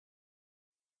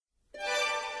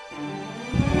Hey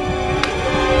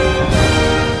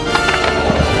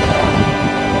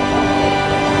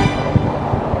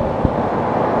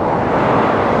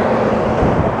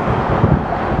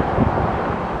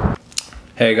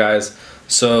guys,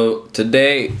 so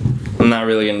today I'm not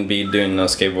really going to be doing no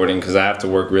skateboarding because I have to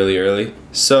work really early.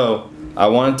 So I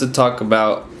wanted to talk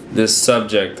about this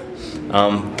subject,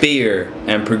 fear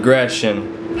and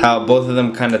progression, how both of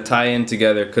them kind of tie in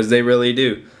together, because they really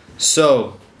do.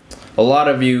 So a lot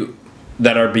of you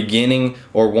that are beginning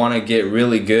or want to get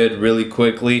really good really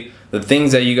quickly, the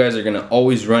things that you guys are going to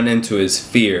always run into is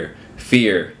fear.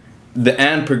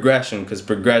 And progression, because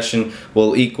progression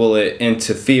will equal it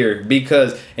into fear,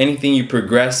 because anything you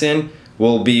progress in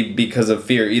will be because of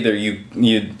fear. Either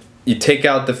you take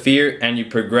out the fear and you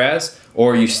progress,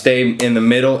 or you stay in the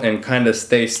middle and kind of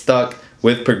stay stuck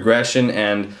with progression.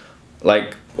 And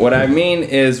like what I mean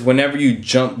is, whenever you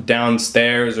jump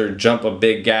downstairs or jump a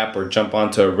big gap or jump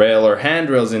onto a rail or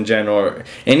handrails in general or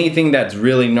anything that's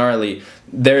really gnarly,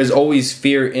 there's always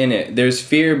fear in it. There's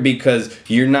fear because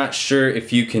you're not sure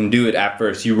if you can do it at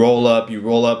first. You roll up, you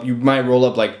might roll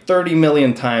up like 30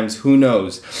 million times, who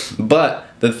knows. But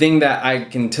the thing that I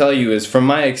can tell you is, from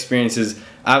my experiences,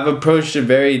 I've approached it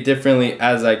very differently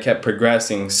as I kept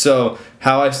progressing. So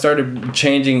how I started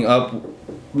changing up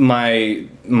my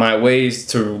ways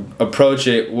to approach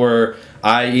it were,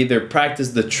 I either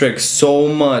practiced the trick so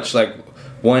much, like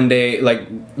one day, like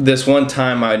this one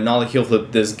time, I nollie heel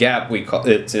flipped this gap.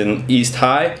 It's in East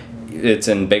High, it's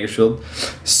in Bakersfield.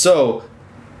 So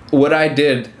what I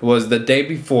did was, the day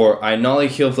before, I nollie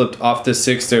heel flipped off the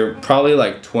sixter probably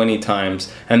like 20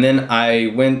 times, and then I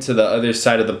went to the other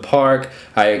side of the park.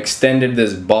 I extended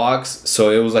this box so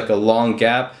it was like a long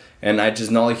gap, and I just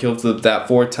nollie heel flipped that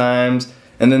 4 times.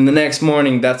 And then the next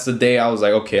morning, that's the day I was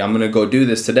like, okay, I'm gonna go do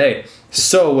this today.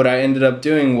 So what I ended up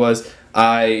doing was,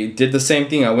 I did the same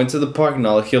thing. I went to the park and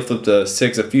I heel flipped a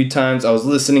 6 a few times. I was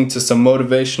listening to some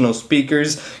motivational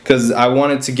speakers because I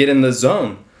wanted to get in the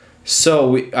zone.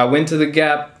 So I went to the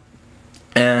gap,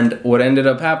 and what ended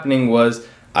up happening was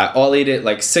I ollied it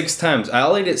like 6 times. I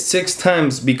ollied it 6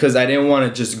 times because I didn't want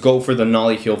to just go for the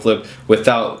nollie heel flip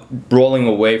without rolling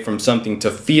away from something, to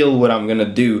feel what I'm gonna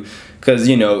do. Because,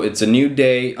 you know, it's a new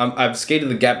day. I've skated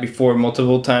the gap before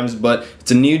multiple times, but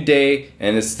it's a new day,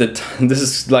 and it's this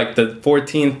is like the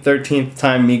 14th, 13th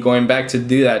time me going back to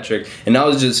do that trick. And that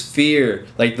was just fear,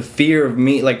 like the fear of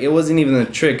me. Like, it wasn't even the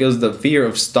trick, it was the fear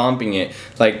of stomping it.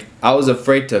 Like, I was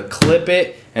afraid to clip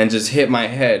it and just hit my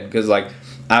head, because like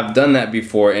I've done that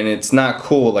before and it's not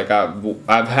cool. Like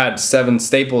I've had 7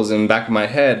 staples in the back of my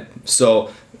head. So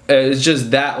it's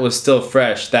just, that was still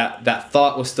fresh, that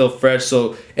thought was still fresh.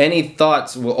 So any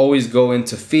thoughts will always go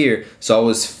into fear. So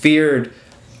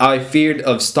I feared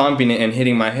of stomping it and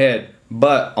hitting my head.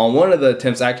 But on one of the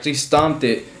attempts, I actually stomped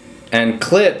it and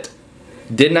clipped,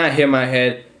 did not hit my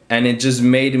head, and it just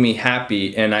made me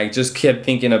happy. And I just kept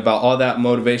thinking about all that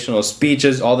motivational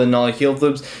speeches, all the nollie heel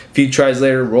flips. A few tries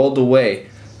later, rolled away.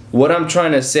 What I'm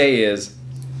trying to say is,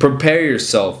 prepare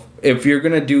yourself. If you're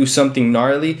gonna do something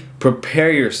gnarly,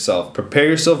 prepare yourself. Prepare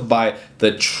yourself by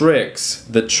the tricks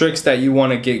that you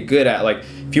want to get good at. Like,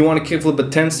 if you want to kickflip a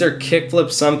 10 stair,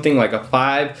 kickflip something like a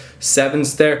 5, 7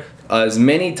 stair as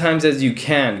many times as you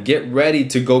can. Get ready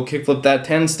to go kickflip that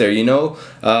 10 stair. You know,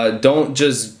 don't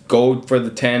just go for the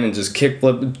 10 and just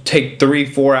kickflip. Take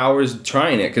 3-4 hours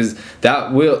trying it, because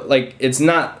that will, like, it's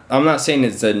not, I'm not saying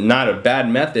it's not a bad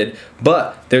method,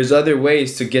 but there's other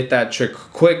ways to get that trick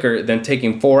quicker than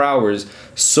taking 4 hours.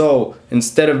 So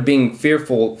instead of being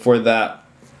fearful for that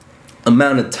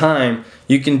amount of time,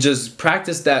 you can just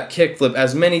practice that kickflip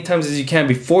as many times as you can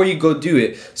before you go do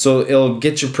it. So it'll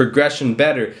get your progression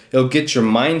better, it'll get your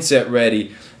mindset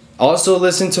ready. Also,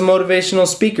 listen to motivational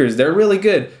speakers. They're really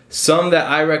good. Some that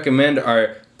I recommend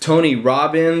are Tony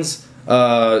Robbins,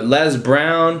 Les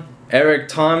Brown, Eric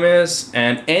Thomas,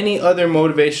 and any other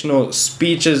motivational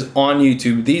speeches on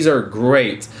YouTube. These are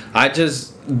great.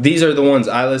 These are the ones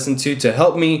I listen to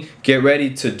help me get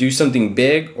ready to do something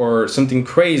big or something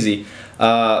crazy.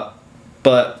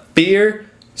 But fear,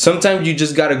 sometimes you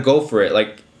just gotta go for it.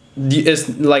 Like, it's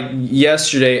like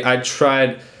yesterday I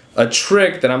tried a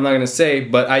trick that I'm not gonna say,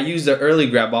 but I used the early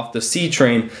grab off the C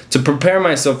train to prepare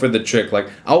myself for the trick. Like,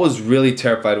 I was really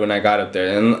terrified when I got up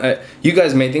there, and you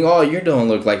guys may think, oh, you don't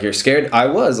look like you're scared. I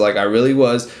was, like, I really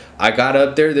was. I got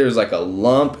up there, there was like a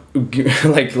lump,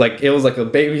 like it was like a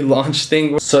baby launch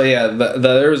thing. So yeah,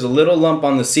 there was a little lump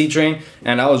on the C train,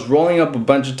 and I was rolling up a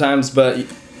bunch of times, but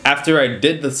after I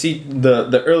did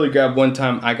the early grab one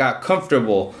time, I got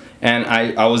comfortable. and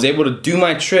I was able to do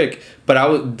my trick.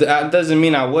 But that doesn't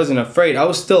mean I wasn't afraid. I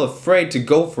was still afraid to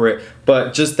go for it,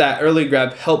 but just that early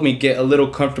grab helped me get a little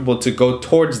comfortable to go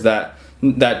towards that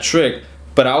trick.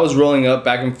 But I was rolling up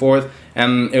back and forth,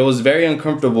 and it was very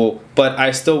uncomfortable, but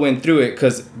I still went through it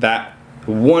because that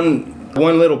one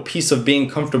little piece of being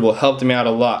comfortable helped me out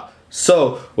a lot.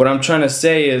 So what I'm trying to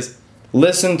say is,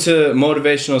 listen to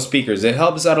motivational speakers. It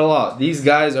helps out a lot. These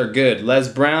guys are good. Les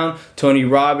Brown, Tony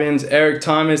Robbins, Eric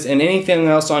Thomas, and anything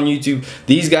else on YouTube.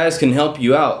 These guys can help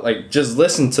you out. Like, just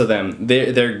listen to them.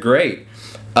 They're great.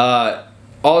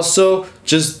 Also,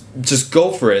 just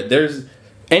go for it. There's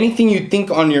anything you think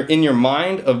in your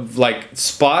mind of like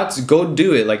spots, go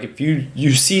do it. Like if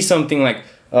you see something like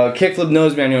kickflip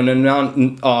nose manual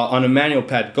on a manual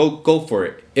pad, go for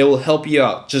it. It will help you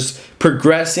out. Just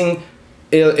progressing.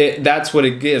 That's what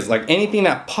it is. Like anything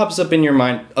that pops up in your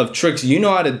mind of tricks you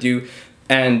know how to do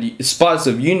and spots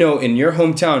of in your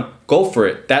hometown, go for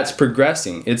it. That's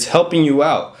progressing. It's helping you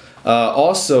out.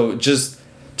 Also, just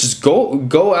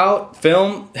go out,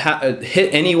 film,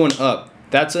 hit anyone up.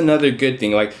 That's another good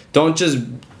thing. Like, don't just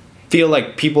feel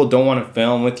like people don't want to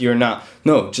film with you or not.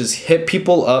 No, just hit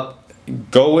people up,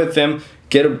 go with them,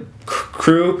 get a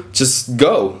crew, just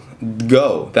go.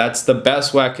 That's the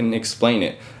best way I can explain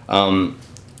it.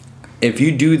 If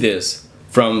you do this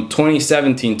from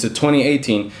 2017 to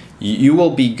 2018, you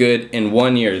will be good in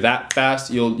 1 year. That fast,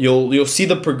 you'll see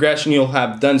the progression. You'll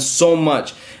have done so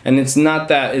much, and it's not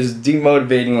that is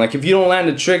demotivating. Like if you don't land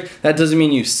a trick, that doesn't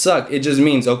mean you suck. It just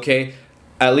means, okay,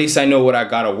 at least I know what I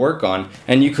gotta work on,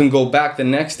 and you can go back the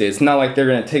next day. It's not like they're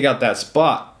gonna take out that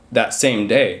spot that same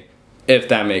day, if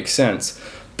that makes sense.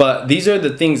 But these are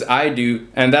the things I do,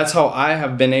 and that's how I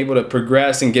have been able to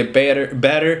progress and get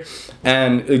better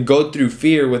and go through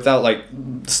fear without like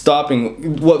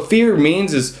stopping. What fear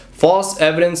means is false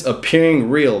evidence appearing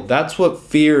real. That's what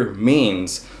fear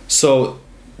means. So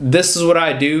this is what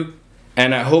I do,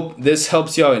 and I hope this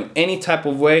helps you out in any type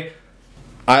of way.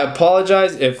 I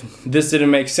apologize if this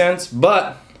didn't make sense,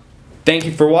 but thank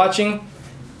you for watching.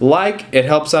 Like, it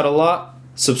helps out a lot.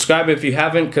 Subscribe if you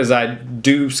haven't, because I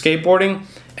do skateboarding.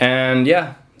 And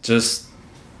yeah, just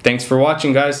thanks for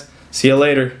watching, guys. See you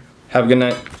later. Have a good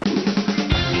night.